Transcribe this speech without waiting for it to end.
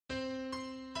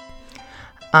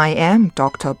I am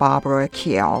Dr. Barbara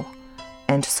Kiel,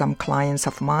 and some clients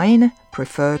of mine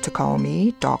prefer to call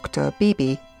me Dr.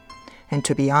 Bibi. And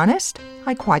to be honest,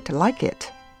 I quite like it.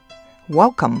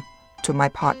 Welcome to my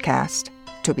podcast,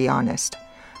 To Be Honest,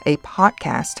 a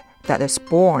podcast that is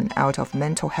born out of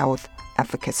mental health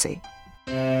advocacy.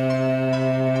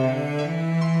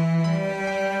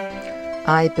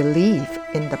 I believe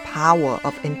in the power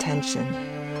of intention,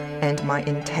 and my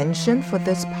intention for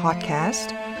this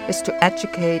podcast is to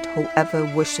educate whoever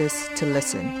wishes to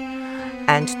listen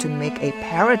and to make a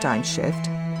paradigm shift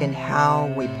in how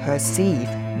we perceive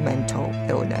mental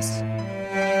illness.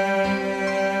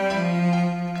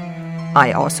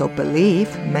 I also believe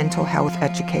mental health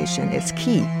education is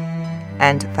key,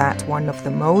 and that one of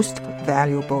the most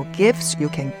valuable gifts you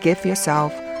can give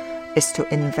yourself is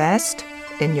to invest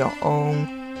in your own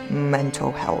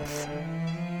mental health.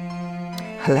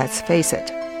 Let's face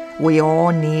it, we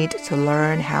all need to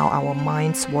learn how our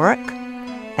minds work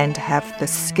and have the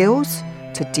skills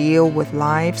to deal with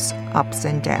life's ups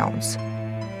and downs.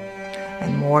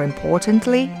 And more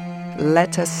importantly,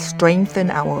 let us strengthen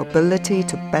our ability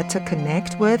to better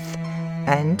connect with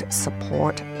and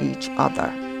support each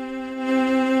other.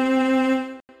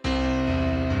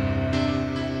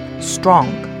 Strong,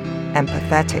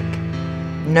 empathetic,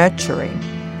 nurturing,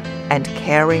 and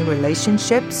caring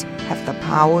relationships have the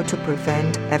power to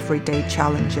prevent everyday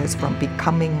challenges from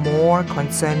becoming more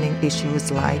concerning issues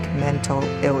like mental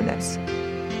illness.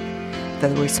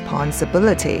 The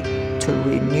responsibility to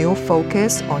renew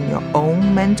focus on your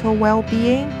own mental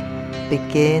well-being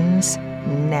begins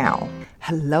now.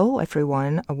 Hello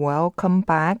everyone, welcome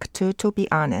back to Be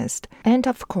Honest. And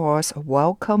of course,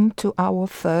 welcome to our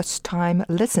first-time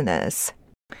listeners.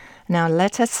 Now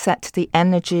let us set the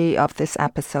energy of this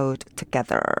episode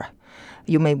together.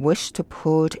 You may wish to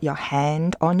put your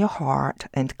hand on your heart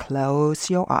and close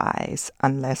your eyes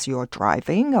unless you're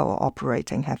driving or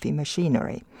operating heavy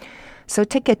machinery. So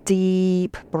take a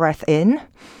deep breath in,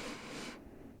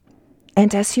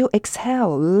 and as you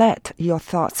exhale, let your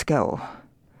thoughts go.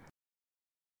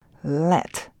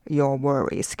 Let your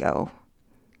worries go.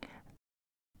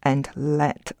 And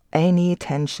let any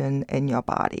tension in your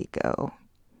body go.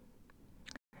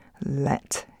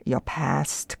 Let your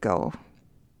past go.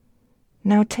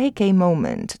 Now take a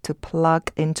moment to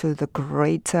plug into the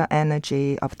greater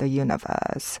energy of the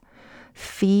universe.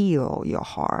 Feel your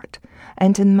heart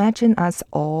and imagine us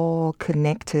all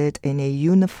connected in a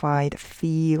unified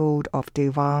field of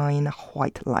divine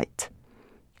white light.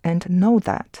 And know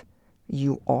that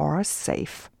you are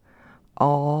safe.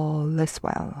 All is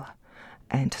well.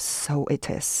 And so it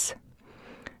is.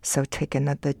 So take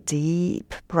another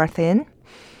deep breath in.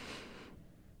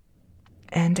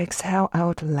 And exhale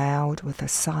out loud with a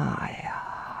sigh.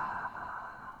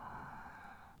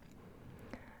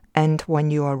 And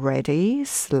when you are ready,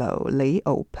 slowly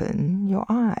open your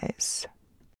eyes.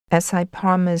 As I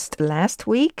promised last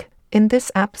week, in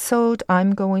this episode,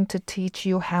 I'm going to teach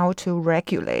you how to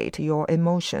regulate your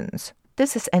emotions.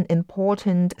 This is an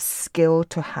important skill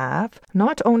to have,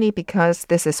 not only because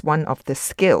this is one of the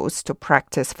skills to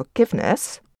practice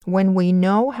forgiveness. When we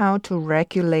know how to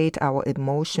regulate our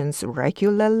emotions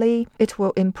regularly, it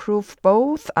will improve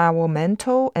both our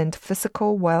mental and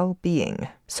physical well-being.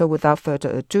 So without further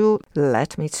ado,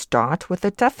 let me start with the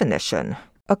definition.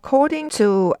 According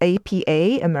to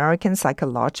APA, American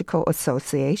Psychological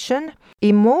Association,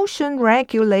 emotion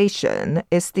regulation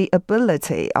is the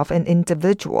ability of an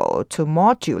individual to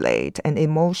modulate an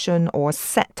emotion or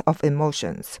set of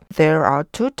emotions. There are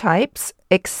two types: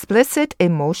 explicit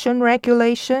emotion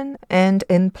regulation and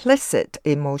implicit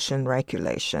emotion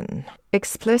regulation.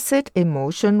 Explicit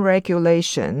emotion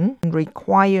regulation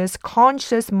requires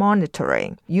conscious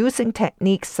monitoring using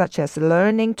techniques such as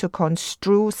learning to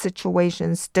construe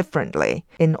situations differently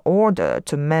in order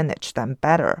to manage them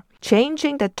better.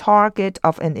 Changing the target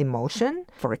of an emotion,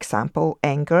 for example,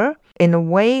 anger, in a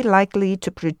way likely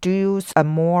to produce a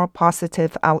more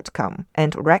positive outcome,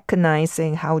 and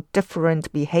recognizing how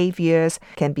different behaviors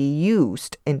can be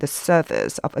used in the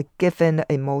service of a given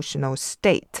emotional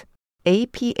state.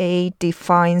 APA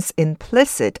defines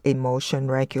implicit emotion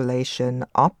regulation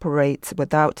operates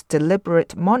without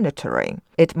deliberate monitoring.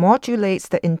 It modulates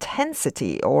the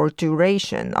intensity or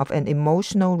duration of an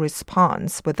emotional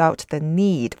response without the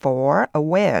need for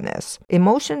awareness.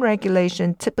 Emotion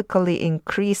regulation typically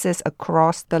increases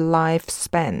across the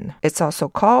lifespan. It's also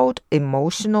called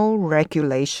emotional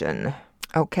regulation.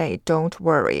 Okay, don't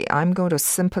worry. I'm going to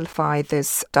simplify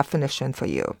this definition for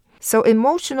you. So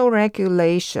emotional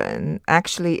regulation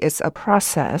actually is a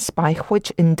process by which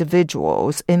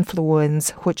individuals influence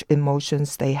which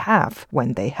emotions they have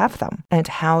when they have them and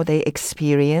how they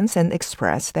experience and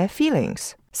express their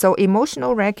feelings. So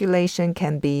emotional regulation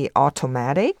can be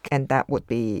automatic, and that would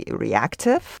be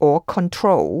reactive, or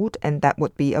controlled, and that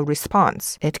would be a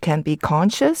response. It can be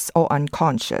conscious or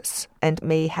unconscious, and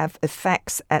may have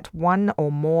effects at one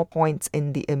or more points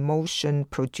in the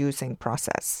emotion-producing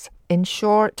process. In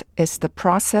short, it's the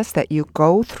process that you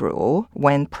go through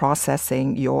when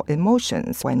processing your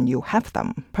emotions when you have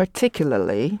them,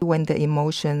 particularly when the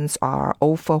emotions are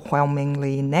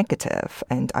overwhelmingly negative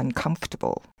and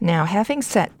uncomfortable. Now, having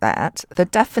said that, the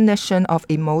definition of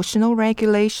emotional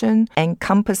regulation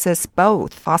encompasses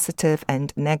both positive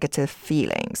and negative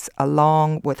feelings,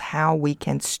 along with how we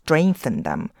can strengthen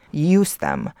them, use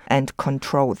them, and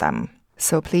control them.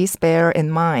 So please bear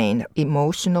in mind,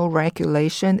 emotional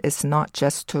regulation is not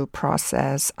just to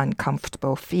process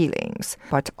uncomfortable feelings,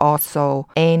 but also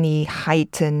any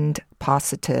heightened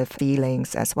positive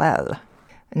feelings as well.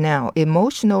 Now,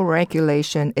 emotional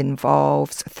regulation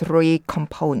involves three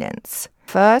components.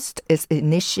 First is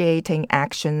initiating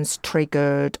actions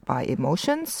triggered by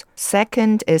emotions.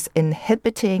 Second is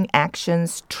inhibiting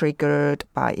actions triggered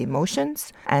by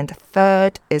emotions. And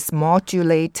third is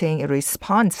modulating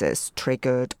responses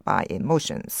triggered by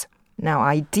emotions. Now,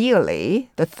 ideally,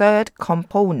 the third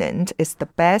component is the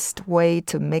best way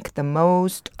to make the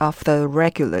most of the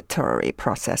regulatory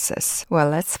processes. Well,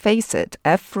 let's face it,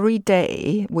 every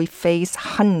day we face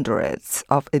hundreds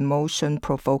of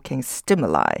emotion-provoking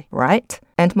stimuli, right?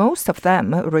 And most of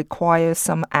them require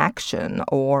some action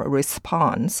or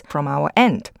response from our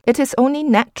end. It is only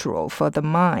natural for the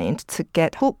mind to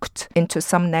get hooked into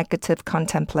some negative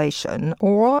contemplation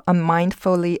or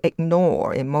unmindfully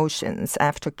ignore emotions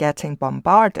after getting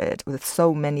bombarded with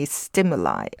so many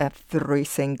stimuli every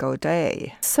single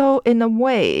day. So in a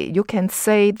way, you can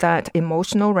say that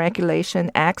emotional regulation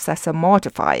acts as a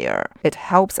modifier. It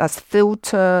helps us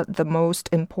filter the most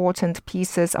important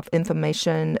pieces of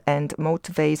information and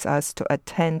motivates us to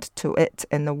attend to it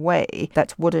in a way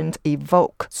that wouldn't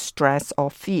evoke stress or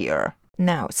fear.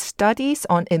 Now, studies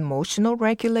on emotional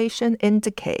regulation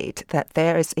indicate that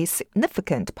there is a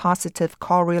significant positive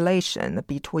correlation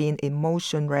between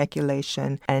emotion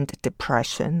regulation and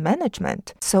depression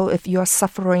management. So if you're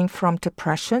suffering from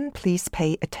depression, please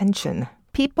pay attention.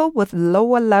 People with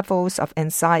lower levels of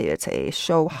anxiety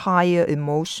show higher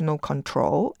emotional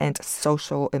control and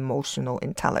social emotional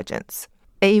intelligence.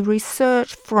 A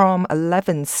research from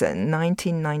Levinson,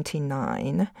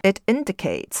 1999, it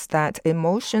indicates that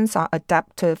emotions are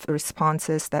adaptive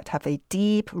responses that have a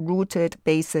deep-rooted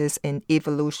basis in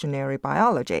evolutionary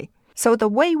biology. So the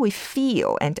way we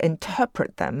feel and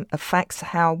interpret them affects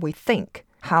how we think,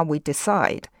 how we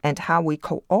decide, and how we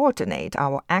coordinate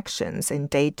our actions in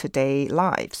day-to-day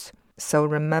lives. So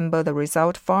remember the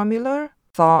result formula?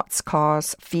 Thoughts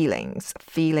cause feelings,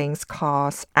 feelings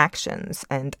cause actions,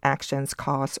 and actions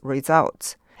cause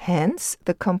results. Hence,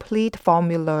 the complete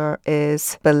formula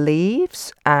is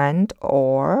beliefs and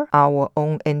or our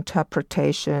own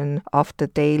interpretation of the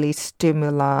daily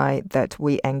stimuli that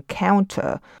we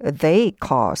encounter. They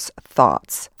cause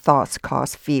thoughts, thoughts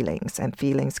cause feelings, and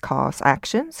feelings cause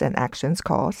actions, and actions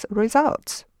cause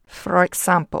results. For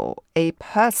example, a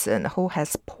person who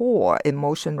has poor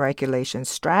emotion regulation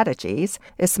strategies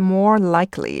is more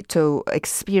likely to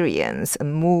experience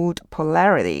mood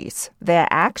polarities. Their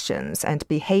actions and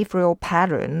behavioral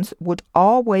patterns would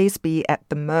always be at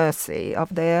the mercy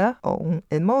of their own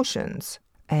emotions.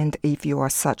 And if you are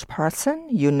such person,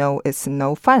 you know it's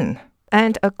no fun.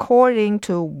 And according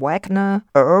to Wagner,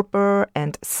 Erber,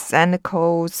 and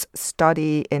Seneco's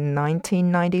study in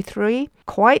 1993,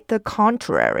 quite the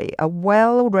contrary. A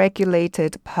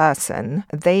well-regulated person,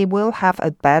 they will have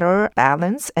a better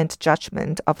balance and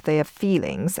judgment of their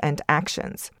feelings and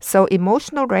actions. So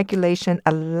emotional regulation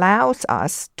allows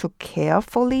us to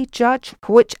carefully judge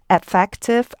which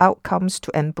effective outcomes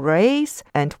to embrace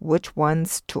and which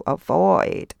ones to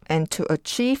avoid. And to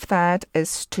achieve that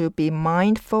is to be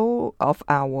mindful of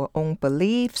our own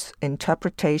beliefs,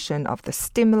 interpretation of the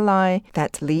stimuli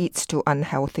that leads to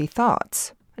unhealthy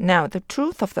thoughts. Now, the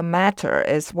truth of the matter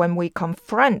is when we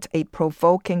confront a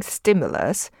provoking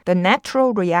stimulus, the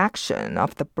natural reaction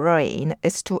of the brain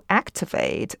is to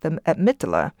activate the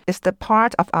amygdala. It's the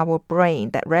part of our brain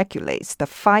that regulates the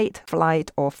fight, flight,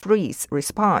 or freeze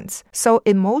response. So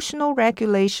emotional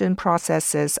regulation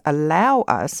processes allow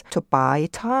us to buy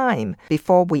time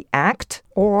before we act,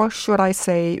 or should I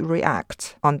say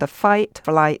react, on the fight,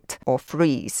 flight, or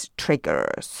freeze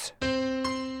triggers.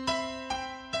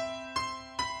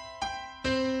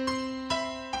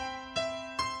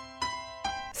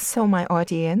 So my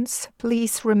audience,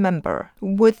 please remember,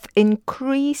 with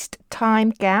increased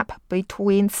time gap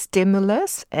between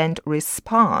stimulus and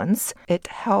response, it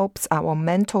helps our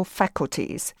mental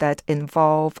faculties that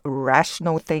involve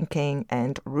rational thinking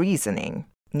and reasoning.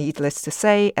 Needless to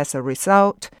say, as a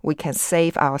result, we can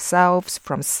save ourselves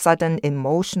from sudden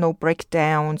emotional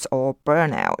breakdowns or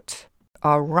burnout.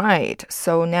 All right,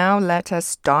 so now let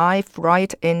us dive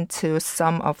right into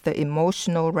some of the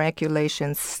emotional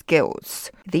regulation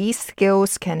skills. These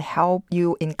skills can help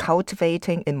you in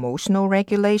cultivating emotional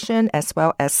regulation as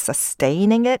well as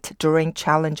sustaining it during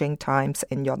challenging times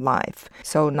in your life.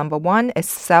 So number 1 is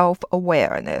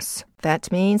self-awareness.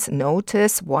 That means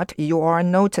notice what you are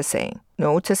noticing.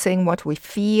 Noticing what we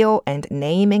feel and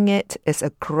naming it is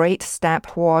a great step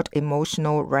toward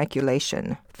emotional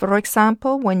regulation. For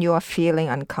example, when you are feeling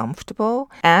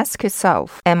uncomfortable, ask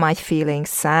yourself, am I feeling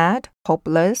sad,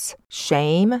 hopeless,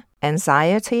 shame,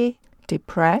 anxiety,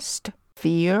 depressed,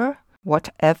 fear?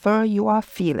 Whatever you are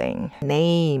feeling,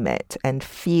 name it and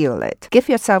feel it. Give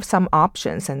yourself some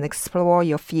options and explore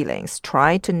your feelings.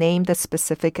 Try to name the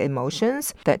specific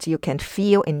emotions that you can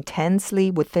feel intensely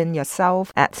within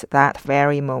yourself at that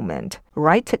very moment.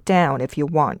 Write it down if you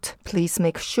want. Please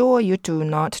make sure you do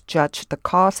not judge the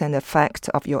cause and effect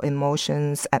of your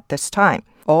emotions at this time.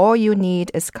 All you need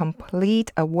is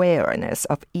complete awareness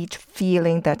of each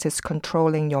feeling that is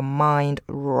controlling your mind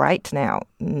right now,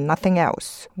 nothing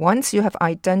else. Once you have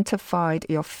identified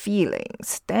your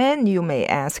feelings, then you may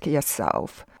ask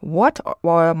yourself, what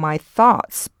were my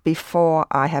thoughts before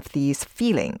I have these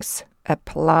feelings?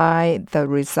 Apply the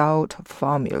result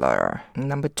formula.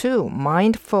 Number 2,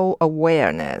 mindful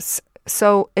awareness.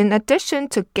 So in addition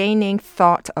to gaining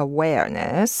thought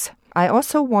awareness, I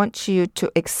also want you to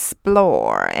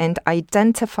explore and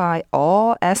identify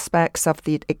all aspects of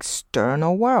the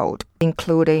external world,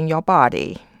 including your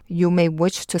body. You may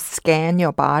wish to scan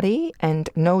your body and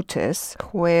notice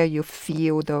where you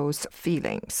feel those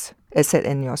feelings. Is it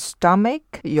in your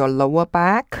stomach, your lower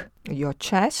back, your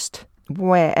chest?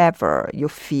 Wherever you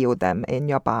feel them in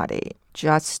your body,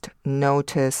 just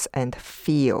notice and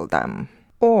feel them.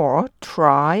 Or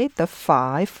try the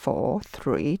 5, 4,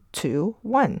 3, 2,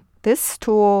 1. This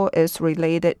tool is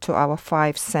related to our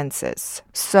 5 senses.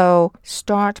 So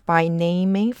start by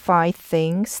naming 5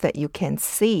 things that you can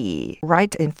see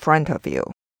right in front of you.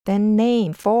 Then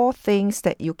name 4 things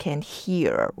that you can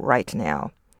hear right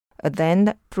now.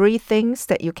 Then 3 things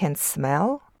that you can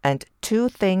smell. And 2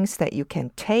 things that you can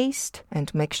taste,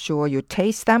 and make sure you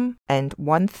taste them, and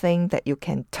 1 thing that you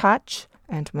can touch,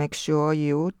 and make sure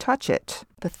you touch it.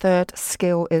 The 3rd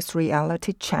skill is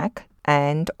reality check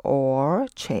and or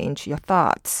change your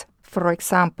thoughts. For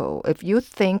example, if you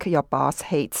think your boss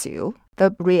hates you,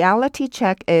 the reality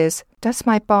check is, does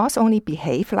my boss only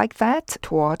behave like that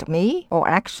toward me, or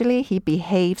actually he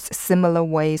behaves similar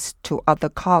ways to other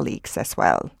colleagues as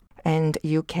well? And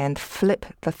you can flip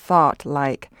the thought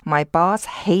like, my boss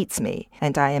hates me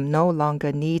and I am no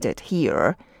longer needed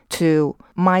here, to,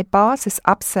 my boss is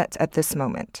upset at this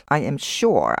moment. I am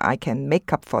sure I can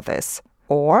make up for this.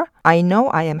 Or, I know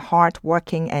I am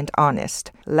hardworking and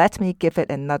honest. Let me give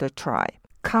it another try.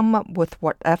 Come up with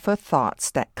whatever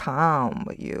thoughts that calm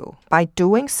you. By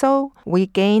doing so, we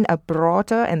gain a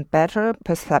broader and better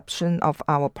perception of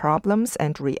our problems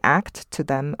and react to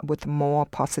them with more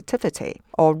positivity.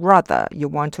 Or rather, you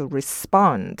want to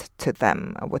respond to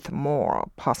them with more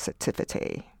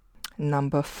positivity.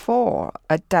 Number 4,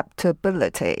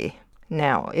 adaptability.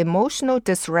 Now, emotional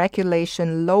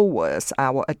dysregulation lowers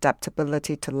our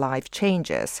adaptability to life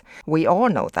changes. We all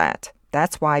know that.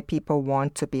 That's why people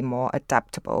want to be more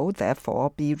adaptable,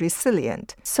 therefore be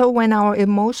resilient. So when our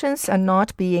emotions are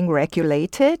not being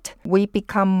regulated, we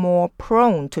become more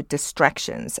prone to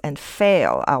distractions and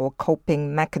fail our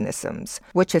coping mechanisms,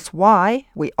 which is why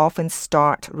we often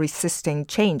start resisting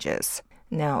changes.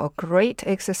 Now, a great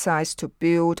exercise to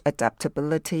build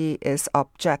adaptability is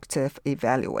objective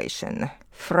evaluation.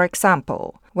 For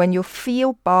example, when you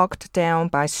feel bogged down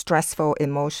by stressful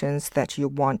emotions that you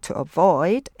want to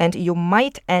avoid, and you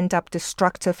might end up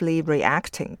destructively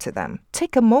reacting to them,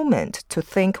 take a moment to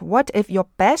think, what if your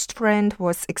best friend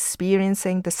was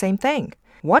experiencing the same thing?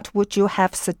 What would you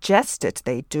have suggested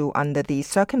they do under these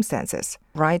circumstances?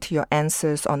 Write your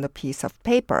answers on a piece of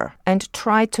paper and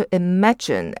try to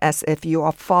imagine as if you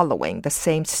are following the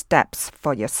same steps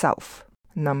for yourself.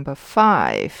 Number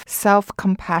 5,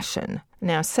 self-compassion.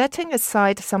 Now, setting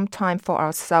aside some time for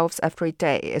ourselves every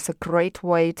day is a great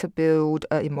way to build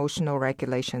emotional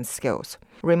regulation skills.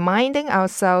 Reminding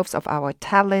ourselves of our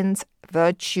talents,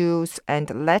 virtues,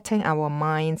 and letting our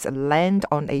minds land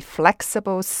on a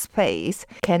flexible space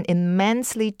can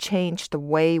immensely change the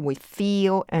way we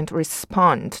feel and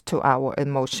respond to our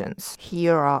emotions.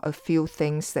 Here are a few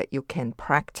things that you can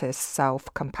practice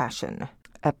self-compassion.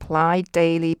 Apply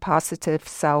daily positive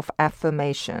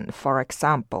self-affirmation, for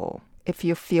example. If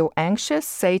you feel anxious,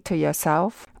 say to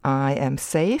yourself, I am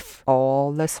safe,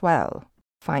 all is well.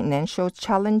 Financial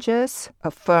challenges,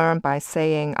 affirm by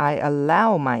saying, I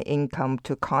allow my income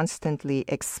to constantly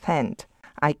expand.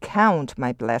 I count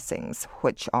my blessings,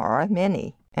 which are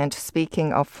many. And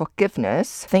speaking of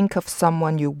forgiveness, think of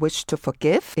someone you wish to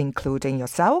forgive, including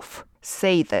yourself.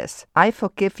 Say this, I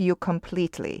forgive you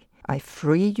completely. I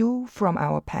free you from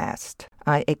our past.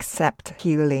 I accept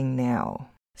healing now.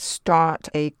 Start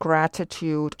a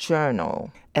gratitude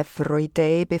journal. Every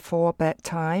day before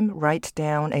bedtime, write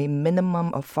down a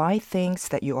minimum of 5 things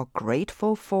that you are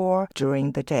grateful for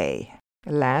during the day.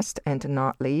 Last and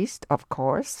not least, of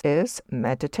course, is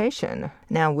meditation.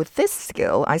 Now, with this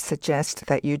skill, I suggest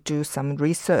that you do some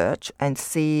research and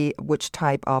see which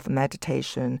type of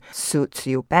meditation suits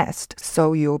you best,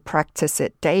 so you'll practice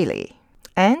it daily.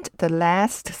 And the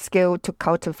last skill to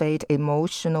cultivate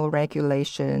emotional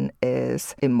regulation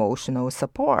is emotional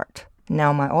support.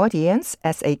 Now, my audience,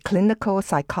 as a clinical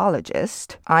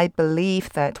psychologist, I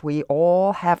believe that we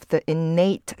all have the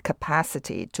innate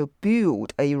capacity to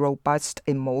build a robust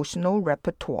emotional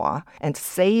repertoire and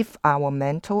save our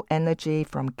mental energy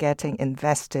from getting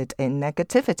invested in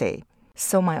negativity.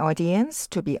 So my audience,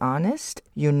 to be honest,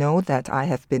 you know that I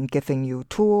have been giving you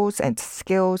tools and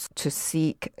skills to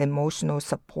seek emotional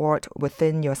support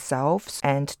within yourselves.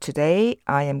 And today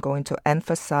I am going to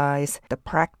emphasize the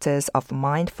practice of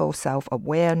mindful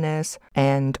self-awareness,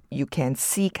 and you can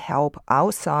seek help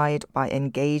outside by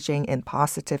engaging in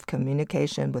positive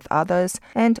communication with others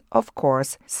and, of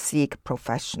course, seek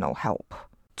professional help.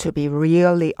 To be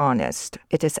really honest,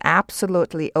 it is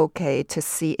absolutely okay to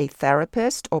see a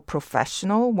therapist or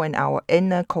professional when our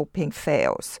inner coping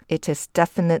fails. It is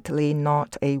definitely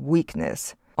not a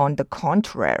weakness. On the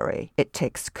contrary, it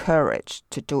takes courage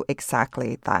to do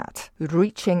exactly that.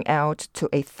 Reaching out to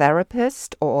a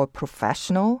therapist or a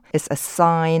professional is a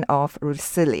sign of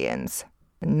resilience,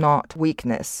 not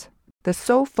weakness. The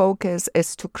sole focus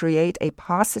is to create a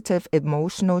positive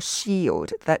emotional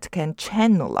shield that can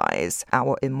channelize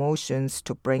our emotions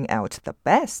to bring out the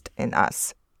best in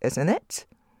us, isn't it?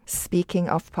 Speaking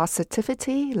of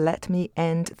positivity, let me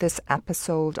end this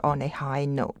episode on a high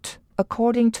note.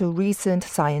 According to recent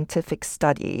scientific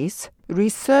studies,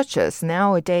 researchers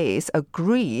nowadays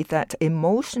agree that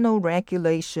emotional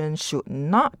regulation should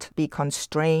not be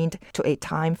constrained to a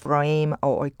time frame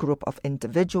or a group of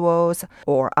individuals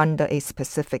or under a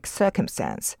specific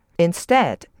circumstance.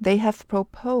 Instead, they have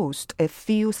proposed a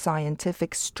few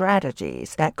scientific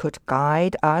strategies that could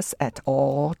guide us at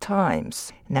all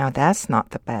times. Now, that's not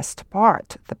the best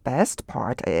part. The best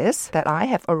part is that I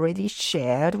have already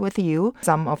shared with you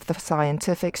some of the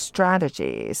scientific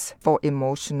strategies for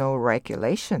emotional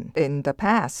regulation in the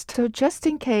past. So just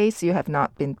in case you have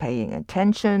not been paying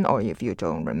attention or if you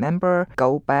don't remember,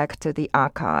 go back to the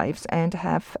archives and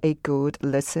have a good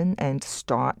listen and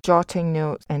start jotting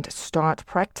notes and start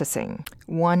practicing.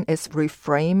 One is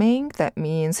reframing. That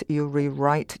means you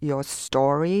rewrite your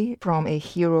story from a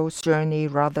hero's journey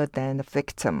rather than a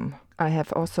victim. I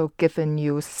have also given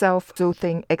you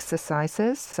self-soothing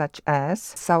exercises such as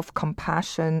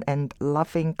self-compassion and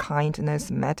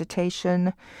loving-kindness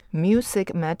meditation,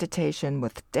 music meditation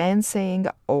with dancing,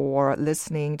 or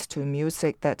listening to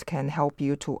music that can help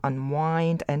you to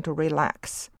unwind and to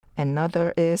relax.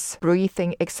 Another is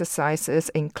breathing exercises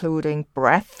including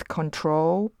breath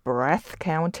control, breath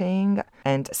counting,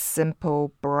 and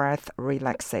simple breath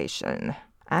relaxation.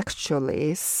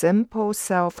 Actually, simple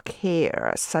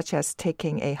self-care, such as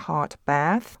taking a hot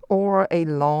bath or a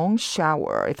long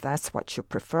shower, if that's what you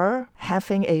prefer,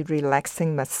 having a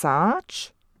relaxing massage,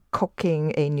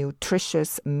 cooking a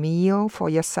nutritious meal for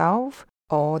yourself,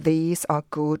 all these are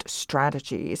good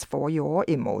strategies for your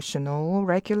emotional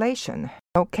regulation.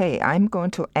 Okay, I'm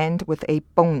going to end with a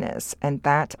bonus, and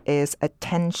that is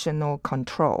attentional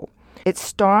control. It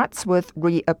starts with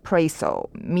reappraisal,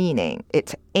 meaning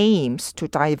it aims to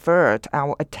divert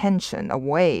our attention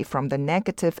away from the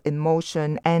negative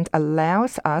emotion and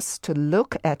allows us to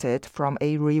look at it from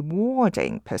a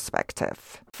rewarding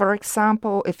perspective. For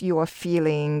example, if you are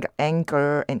feeling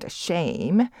anger and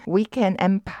shame, we can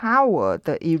empower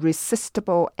the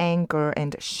irresistible anger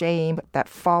and shame that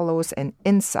follows an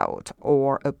insult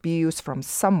or abuse from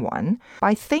someone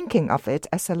by thinking of it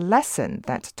as a lesson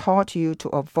that taught you to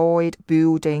avoid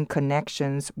building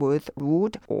connections with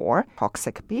rude or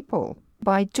toxic people.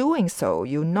 By doing so,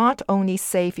 you not only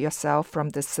save yourself from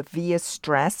the severe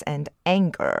stress and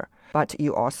anger, but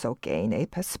you also gain a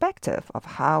perspective of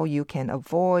how you can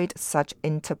avoid such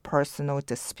interpersonal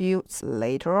disputes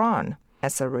later on.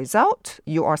 As a result,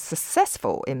 you are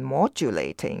successful in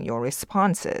modulating your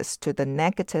responses to the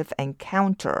negative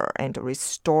encounter and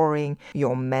restoring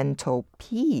your mental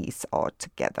peace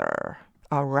altogether.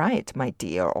 All right, my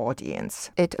dear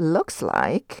audience. It looks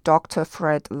like Dr.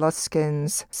 Fred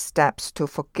Luskin's steps to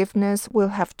forgiveness will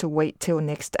have to wait till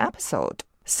next episode.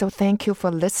 So thank you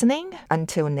for listening.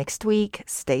 Until next week,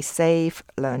 stay safe,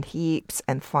 learn heaps,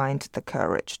 and find the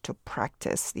courage to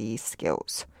practice these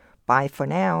skills. Bye for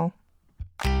now.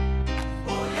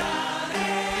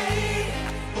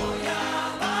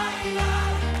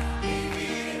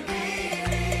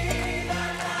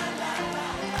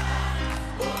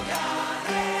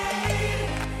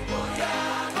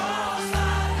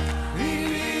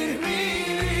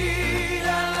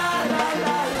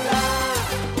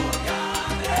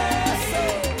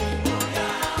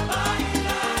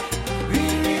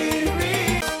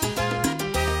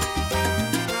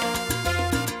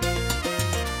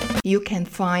 You can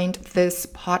find this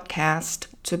podcast,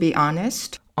 to be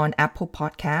honest, on Apple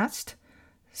Podcast,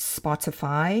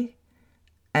 Spotify,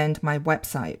 and my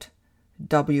website,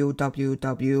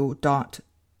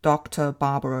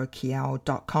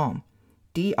 www.drbarbarakiao.com.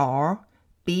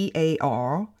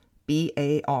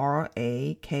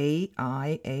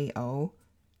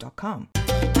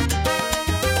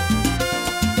 DRBARBARAKIAO.com.